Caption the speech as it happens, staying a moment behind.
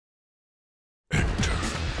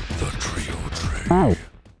Hello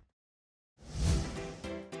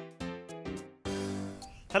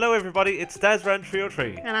everybody, it's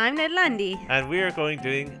Dazran303 And I'm lilAndy. and we are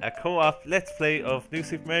doing a co-op let's play of New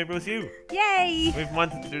Super Mario Bros. U. Yay! We've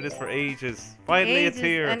wanted to do this for ages. Finally Ages it's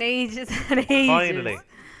here. and ages and ages. Finally.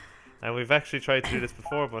 And we've actually tried to do this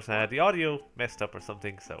before, but the audio messed up or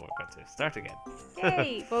something, so we're going to start again.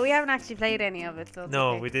 Yay! But we haven't actually played any of it, so it's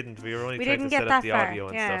No, okay. we didn't. We were only We trying didn't to get set that up the far. audio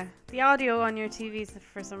and yeah. stuff. The audio on your TVs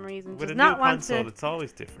for some reason With does a not new want console, to it's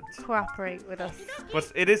always different. cooperate with us.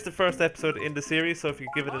 But it is the first episode in the series, so if you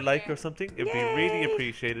give it a like or something, it'd be really Yay!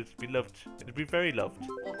 appreciated. It'd be loved. It'd be very loved.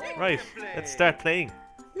 Right, let's start playing.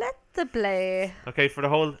 Let the play. Okay, for the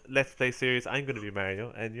whole Let's Play series, I'm going to be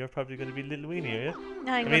Mario, and you're probably going to be Little Weenie, are you?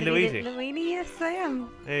 I'm mean gonna be Luigi. Little Weenie, yes I am.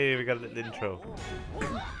 Hey, we got a little intro.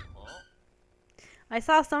 I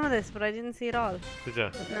saw some of this, but I didn't see it all. Did you?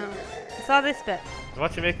 No. I saw this bit.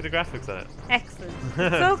 What you make of the graphics on it? Excellent. It's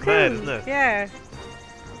so It's cool. mad, isn't it? Yeah.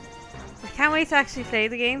 I can't wait to actually play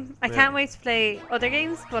the game. I Yeah. can't wait to play other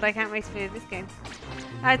games, but I can't wait to play this game.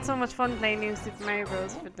 I had so much fun playing New Super Mario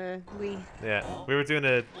Bros. For the Wii. Yeah, we were doing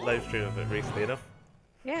a live stream of it recently enough.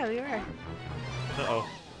 Yeah, we were. Uh-oh.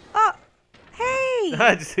 Oh! Hey!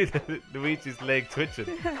 I just see Luigi's leg twitching.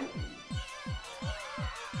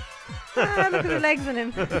 Ah, look at the legs on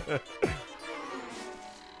him.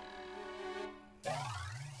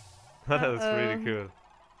 That was really cool.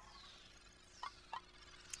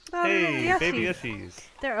 Oh, Hey, little baby Yoshis. Yoshis.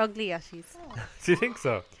 They're ugly Yoshis. Do you think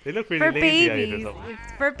so? They look really For lazy eyed or babies, something.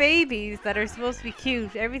 for babies that are supposed to be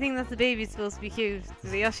cute, everything that's a baby is supposed to be cute.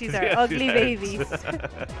 The Yoshis The are Yoshis ugly aren't. babies.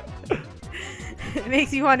 It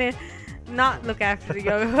makes you want to not look after the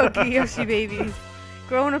ugly Yoshi babies.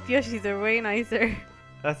 Grown-up Yoshis are way nicer.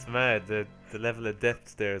 That's mad. The level of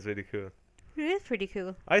depth there is really cool. It is pretty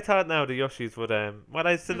cool. I thought now the Yoshis would well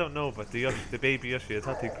I still don't know, but the baby Yoshi, I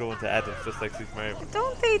thought they'd grow into adults just like Super Mario.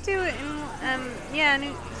 Don't they do it in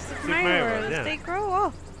New Super Mario Mario World? World, yeah. They grow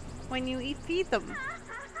up when you feed them.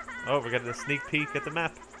 Oh, we're getting a sneak peek at the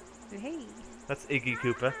map. Hey, That's Iggy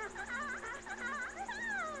Koopa.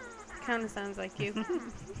 kind of sounds like you.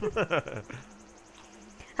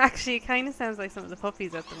 Actually, it kind of sounds like some of the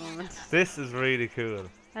puppies at the moment. This is really cool.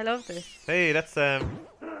 I love this. Hey, that's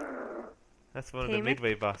one of the Kamek?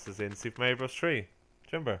 midway bosses in Super Mario Bros. 3. Do you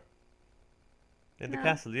remember? In the No.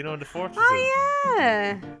 castle, you know, in the fortresses. Oh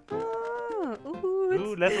yeah! Oh,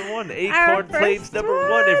 Ooh, level 1. our Acorn Plains first number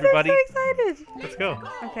 1, everybody. I'm so excited. Let's go.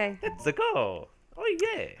 Okay. Let's go. Oh,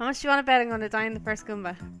 yeah. How much do you want to bet I'm going to die in the first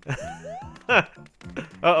Goomba?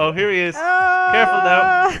 Uh-oh, here he is. Oh! Careful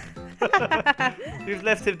now. You've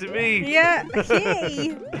left him to me. Yeah.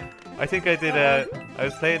 Okay. I think I did. I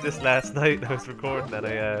was playing this last night. I was recording, and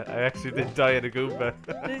I actually did die in a Goomba.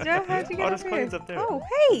 Did you? How'd you get Oh, up there's here? coins up there. Oh,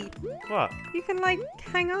 hey! What? You can like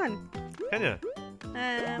hang on. Can you?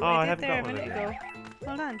 I I did haven't there a got one minute of ago.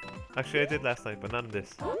 Hold on. Actually, I did last night, but not in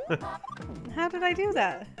this. How did I do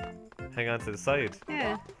that? Hang on to the side.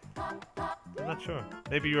 Yeah, I'm not sure.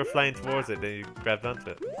 Maybe you were flying towards it, then you grabbed onto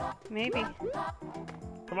it. maybe.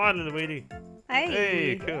 Come on, little weenie. Hey.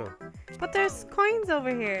 Hey, cool. But there's coins over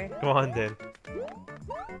here. Come on, then.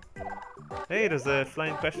 Hey, there's a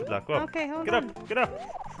flying question block. Go up. Okay, hold Get on. up. Get up.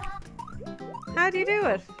 How do you do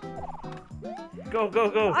it? Go, go,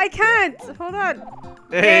 go. I can't. Hold on.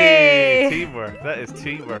 Hey, Hey. teamwork. That is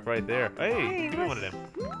teamwork right there. Hey, Hey, give me what? one of them.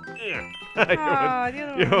 Yeah. Oh, the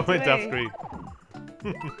other you one went off away. screen.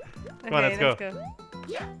 Come on, let's go.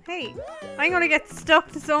 Hey, I'm gonna get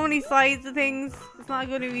stuck to so many sides of things. It's not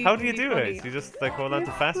gonna be. How do you be do funny. it? You just like hold on You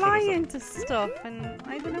to fast food or fly something. into stuff, and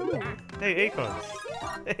I don't know. Hey, acorns.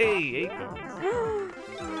 Hey, acorns.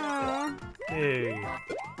 Aw. Hey.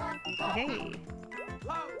 Hey.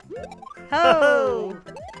 Ho!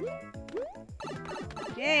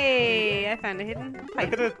 Yay! I found a hidden Look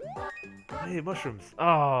pipe. at it. Hey, mushrooms.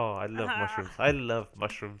 Oh, I love mushrooms. I love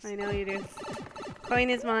mushrooms. I know you do. Coin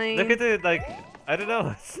is mine. Look at it, like, I don't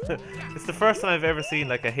know. It's the first time I've ever seen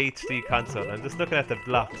like a HD console. I'm just looking at the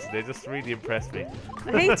blocks. They just really impressed me.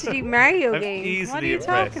 A HD Mario I'm game. easily What are you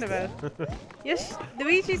impressed. talking about? Yes,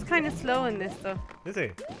 Luigi's kind of slow in this though. Is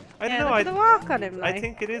he? I Yeah, don't know. look at the walk on him. I Like.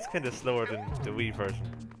 think it is kind of slower than the Wii version.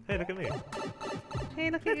 Hey, look at me. Hey,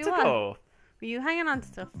 look at Let's you on. go. Were you hanging on to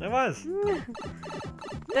stuff? I was.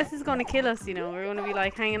 This is gonna kill us, you know. We're gonna be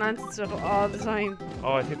like hanging on to stuff all the time.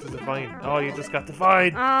 Oh, I think there's a vine. Oh, you just got the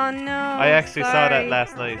vine. Oh no! I actually saw that sorry.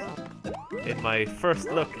 last night in my first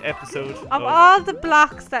look episode. Of all the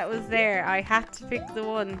blocks that was there, I had to pick the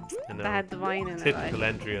one I know. that had the vine in Typical it.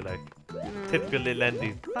 Andrea, like. Like. Typical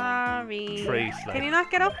lilAndy. Sorry. Trace, like. Can you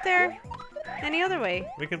not get up there any other way?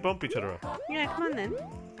 We can bump each other up. Yeah, come on then.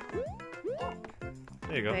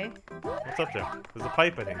 There you go. Okay. What's up there? There's a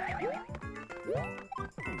pipe, I think.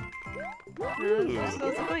 Just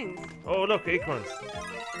loads of coins. Oh, look, acorns.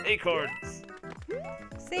 Acorns.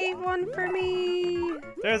 Save one for me.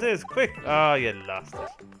 There it is. Quick. Oh, you lost it.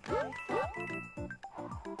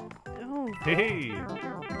 Oh. Hey.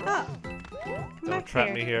 Ah. Come Don't back trap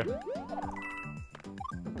here. me here.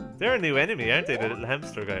 They're a new enemy, aren't they? The little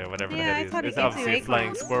hamster guy or whatever Yeah, the I hell he thought is. he It's gives you obviously a flying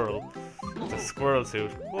acorns. squirrel. It's a squirrel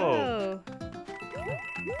suit. Whoa. Oh.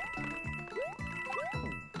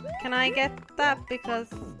 Can I get that because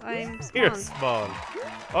I'm small? You're small.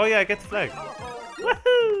 Oh yeah, get the flag.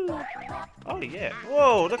 Woohoo! Oh yeah.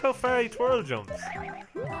 Whoa, look how far he twirl jumps.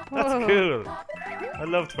 That's Whoa. cool. I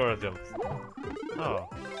love twirl jumps. Oh.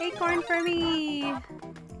 Acorn for me.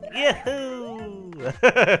 Yahoo!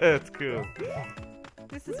 That's cool.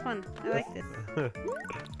 This is fun. I like this.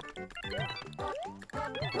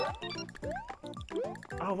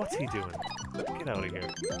 Oh, what's he doing? Get out of here.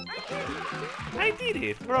 I did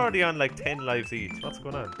it. We're already on like 10 lives each. What's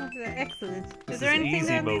going on? Excellent. This Is there is anything easy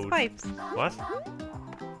down these mode. pipes? What?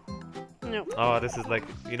 No. Oh, this is like,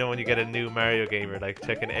 you know when you get a new Mario game, you're like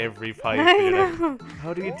checking every pipe. I And you're like, know.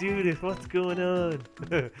 how do you do this? What's going on?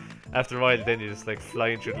 After a while, then you're just like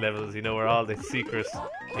flying through the levels. You know where all the secret,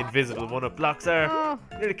 invisible one-up blocks are. Oh,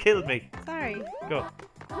 You nearly killed me. sorry. Go.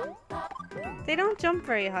 They don't jump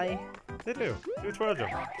very high. They do. Do a twirl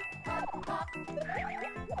jump.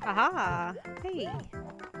 Aha! Hey.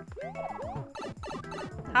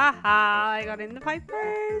 Haha! I got in the pipe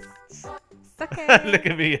first. Suck it. Look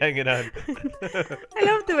at me hanging on. I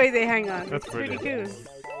love the way they hang on. That's it's pretty cool.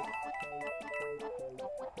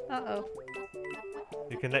 Uh-oh.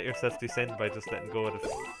 You can let yourself descend by just letting go of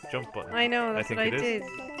the jump button. I know, that's think what I it did. is.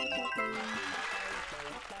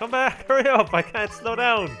 Come back, hurry up, I can't slow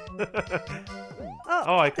down.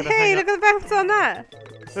 Oh, I could have hey, hung look at the bounce on that.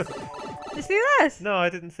 Did you see that? No, I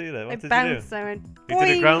didn't see that. What I did bounced, you I went do? You did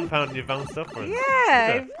a boing. ground pound and you bounced upwards. Yeah,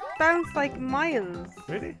 I bounced like miles.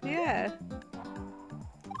 Really? Yeah.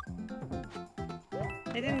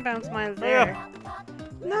 I didn't bounce miles Hurry there. up.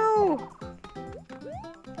 No!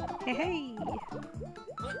 Hey, hey!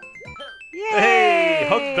 Yay! Hey,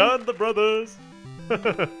 hooked on the brothers.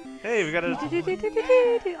 Hey, we got a...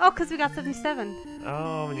 Oh, because we got 77.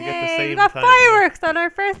 Oh, when you Yay, get the same we got time. fireworks on our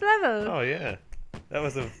first level. Oh, yeah. That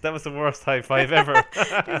was the worst high five ever.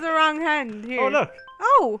 There's the wrong hand here. Oh, look.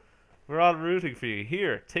 Oh! We're all rooting for you.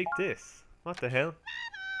 Here, take this. What the hell?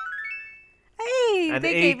 Hey, An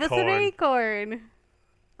they gave us an acorn. acorn.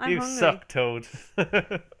 I'm You hungry. suck, Toad.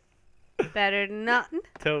 Better than nothing.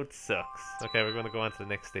 Toad sucks. Okay, we're going to go on to the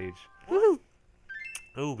next stage. Woohoo!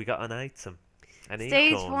 Oh, we got an item. An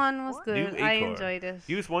Stage acorn. 1 was New good. I acorn. enjoyed it.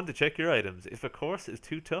 Use 1 to check your items. If a course is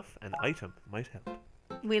too tough, an item might help.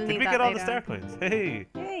 We'll Did need we that get all the later star on. coins? Hey!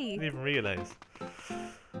 Yay! Didn't even realise.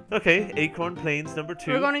 Okay, Acorn Plains number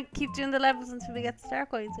 2. We're going to keep doing the levels until we get star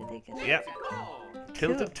coins, I think. Yep.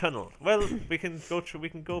 Tilted Cool. Tunnel. Well, we can go through. We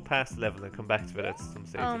can go past the level and come back to it at some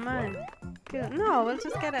stage. Oh if we man. want. Cool. No, we'll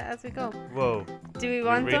just get it as we go. Whoa! Do we You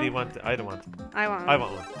want really them? want? I don't want. I want I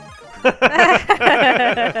one. want one.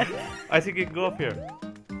 I think you can go up here.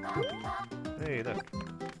 Hey, look.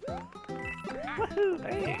 Woohoo!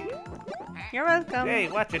 Hey! You're welcome. Hey,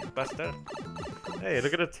 watch it, Buster. Hey,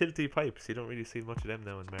 look at the tilty pipes. You don't really see much of them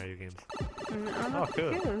now in Mario games. Oh,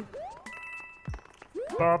 cool.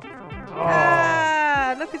 Bob. Oh.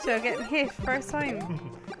 Ah, look at you getting hit first time.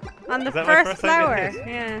 On the Is that my first first time flower. getting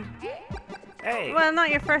Yeah. Hey! Well, not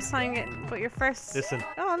your first time getting, but your first. Listen,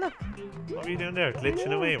 Oh, look. what were you doing there?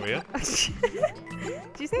 Glitching away, were you?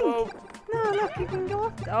 Do you think? Whoa. No, look, you can go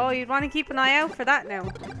up. Oh, you'd want to keep an eye out for that now.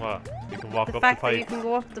 What? You can walk The up fact the that you pipe. can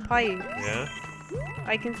go up the pipe. Yeah?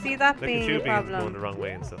 I can see that Look at being you a being going problem. the wrong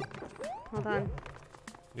way and stuff. Hold on.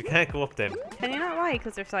 You can't go up them. Can you not? Why?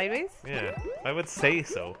 Because they're sideways? Yeah, I would say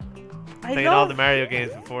so. I Playing all love the Mario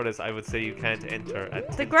games before this, I would say you can't enter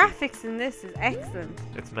at the tilted. graphics in this is excellent.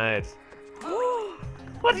 It's mad.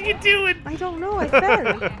 What are you doing? I don't know, I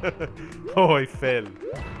fell. Oh, I fell.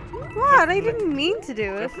 What? I didn't mean to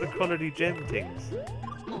do it. That's the colouredy gem things.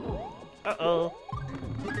 Uh-oh.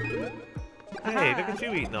 Hey, look Aha. at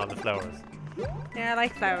you eating all the flowers. Yeah, I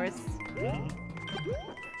like flowers.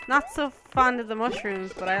 Not so fond of the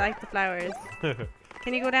mushrooms, but I like the flowers.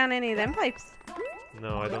 Can you go down any of them pipes?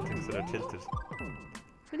 No, I don't think so. They're tilted.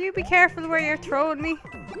 Will you be careful where you're throwing me?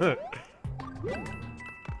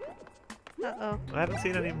 Uh-oh. I haven't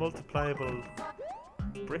seen any multipliable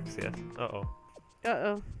bricks yet. Uh-oh.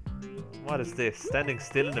 Uh-oh. What is this? Standing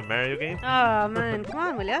still in a Mario game? Oh, man. Come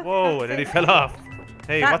on, will ya? Whoa, That's and then he it. fell off.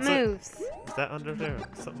 Hey, That what's it? moves. Is that under there?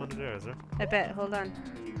 Something under there, is there? I bet. Hold on.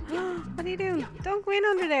 What are you doing? Don't go in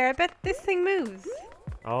under there. I bet this thing moves.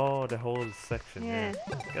 Oh, the whole section. Yeah.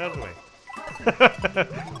 Get out of the way.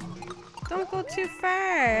 Don't go too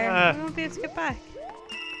far. Ah. You won't be able to get back.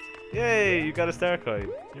 Yay! You got a star coin.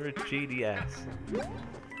 You're a GD ass.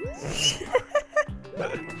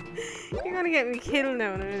 You're gonna get me killed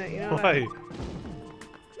now in a minute, you know that? Why?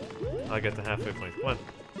 I'll get the halfway point. Come on.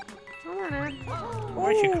 Hold on, Anne.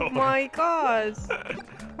 Where'd you Oh go? my god.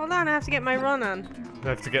 Hold on, I have to get my run on. I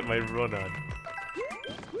have to get my run on.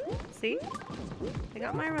 See? I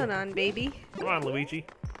got my run on, baby. Come on, Luigi.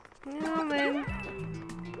 Oh, man.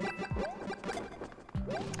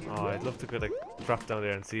 Oh, I'd love to go like drop down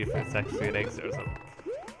there and see if it's actually an exit or something.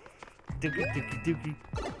 Dookie dookie dookie.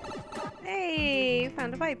 Hey,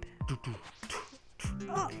 found a pipe.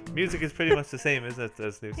 Oh. Music is pretty much the same, isn't it,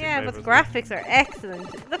 as New Super Yeah, Mario but the Bros. graphics are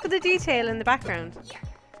excellent. Look at the detail in the background.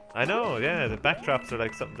 I know, yeah, the backdrops are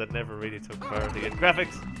like something that never really took priority in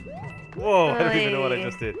graphics. Whoa, I don't even know what I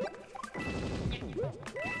just did.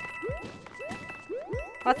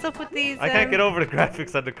 What's up with these? I can't get over the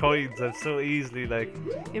graphics on the coins. I'm so easily like,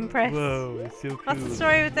 Impressed. whoa, it's so cool. What's the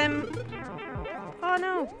story with them? Oh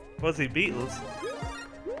no. Was he Beatles?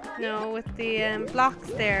 No, with the blocks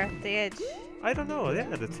there at the edge. I don't know, yeah,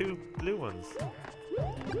 the two blue ones.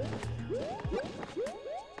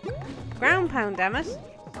 Ground pound, damn it.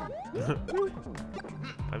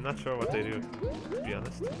 I'm not sure what they do, to be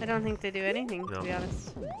honest. I don't think they do anything, No. to be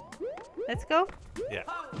honest. Let's go. Yeah.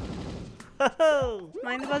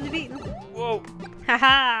 Mind the buzzy beaten. Whoa!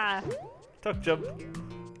 Haha! Tuck jump.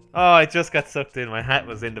 Oh, I just got sucked in. My hat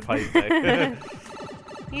was in the pipe. Like.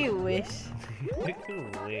 You wish. You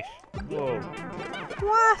wish. Whoa.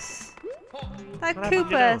 What? That What happened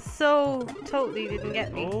Koopa now? so totally didn't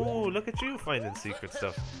get me. Oh, look at you finding secret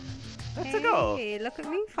stuff. Let's go. Hey, look at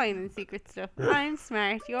me finding secret stuff. I'm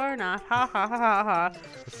smart, you're not. Ha ha ha ha ha.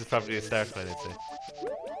 This is probably a start line, I'd say.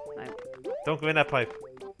 I'm- Don't go in that pipe.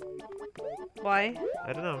 Why?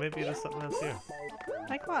 I don't know, maybe there's something else here.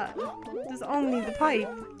 Like what? There's only the pipe.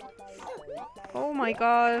 Oh my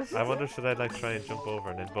god. I wonder, should I like try and jump over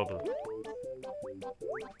and then bubble?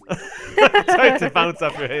 Tried to bounce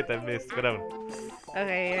off your head and missed. Go down.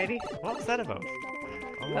 Okay, you ready? What was that about?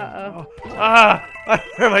 Oh, Uh-oh. oh. Ah!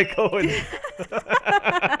 Where am I going?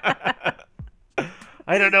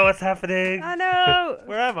 I don't know what's happening. Oh no!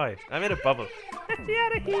 Where am I? I'm in a bubble. Get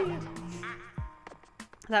out of here!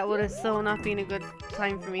 That would have so not been a good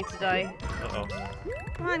time for me to die. Uh-oh.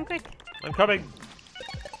 Come on, quick. I'm coming.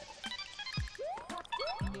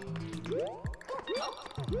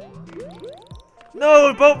 No,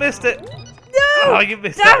 we both missed it. No! Oh, you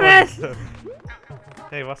missed Damn that it! one.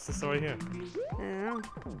 Hey, what's the story here? I don't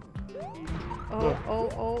know.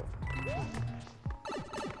 Oh.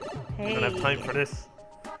 Hey. I don't have time for this.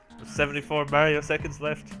 There's 74 Mario seconds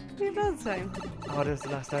left. It does time. Oh, there's the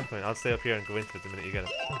last start point. I'll stay up here and go into it the minute you get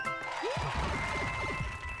it.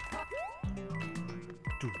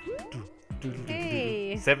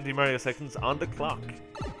 Hey. 70 Mario seconds on the clock.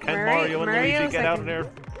 Can Mario- Mario and Mario Luigi get out of seconds.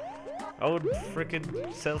 their own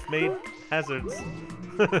freaking self-made hazards?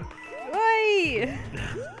 Why?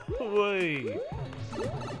 Why?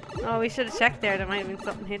 Oh, we should have checked there. There might have been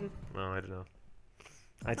something hidden. No, I don't know.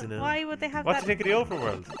 I don't know. Why would they have What do that? you think of the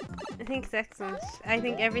overworld? I think it's excellent. I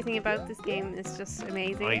think everything about this game is just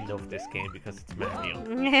amazing. I love this game because it's Mario.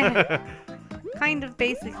 Yeah. Kind of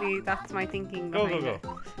basically, that's my thinking Go, behind go, it.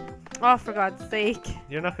 go. Oh, for God's sake.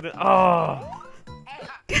 You're not gonna. Oh!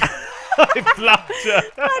 I blocked you!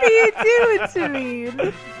 What are you doing to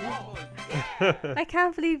me? I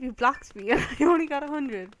can't believe you blocked me. I only got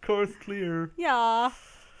 100. Course clear. Yeah.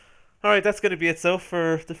 Alright, that's going to be it so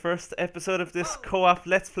for the first episode of this co-op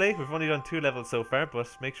Let's Play. We've only done 2 levels so far, but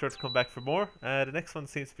make sure to come back for more. The next one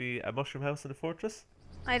seems to be a mushroom house in a fortress.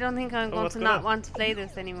 I don't think I'm going what's to going not on? want to play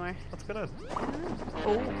this anymore. What's going on?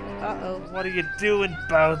 Oh, uh-oh. What are you doing,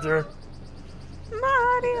 Bowser?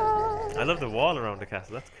 Mario! I love the wall around the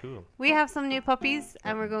castle. That's cool. We have some new puppies,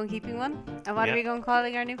 and we're going keeping one. And what Yeah. are we going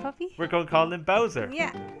calling our new puppy? We're going to call him Bowser.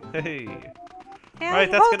 Yeah. Hey. Hey,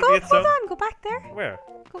 Right, that's gonna be it, Hold so- on, go back there. Where?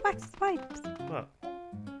 Go back to the pipes. What?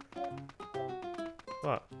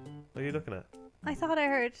 What? What are you looking at? I thought I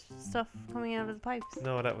heard stuff coming out of the pipes.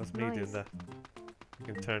 No, that was me Noise. doing that.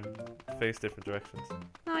 You can turn, face different directions.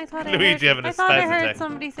 No, I thought Luigi having a I thought I spaz heard attack.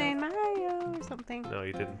 somebody saying Mario or something. No,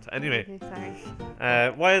 you didn't. Anyway, Okay,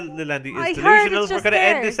 sorry. while lilAndy I is heard it delusional, we're just going to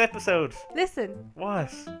end there. this episode. Listen,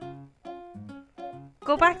 What?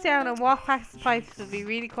 go back down and walk past the pipes. It'll be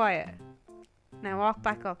really quiet. Now walk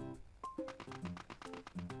back up.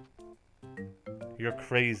 You're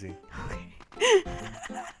crazy. Okay.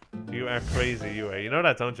 You are crazy, you are. You know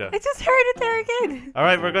that, don't you? I just heard it there again.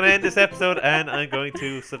 Alright, we're going to end this episode and I'm going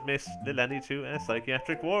to submit lilAndy to a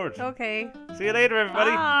psychiatric ward. Okay. See you later,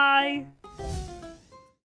 everybody. Bye.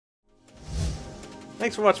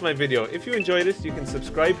 Thanks for watching my video. If you enjoyed it, you can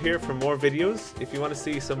subscribe here for more videos. If you want to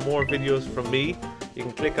see some more videos from me, you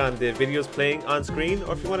can click on the videos playing on screen.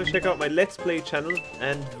 Or if you want to check out my Let's Play channel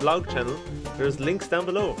and vlog channel, there's links down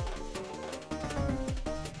below.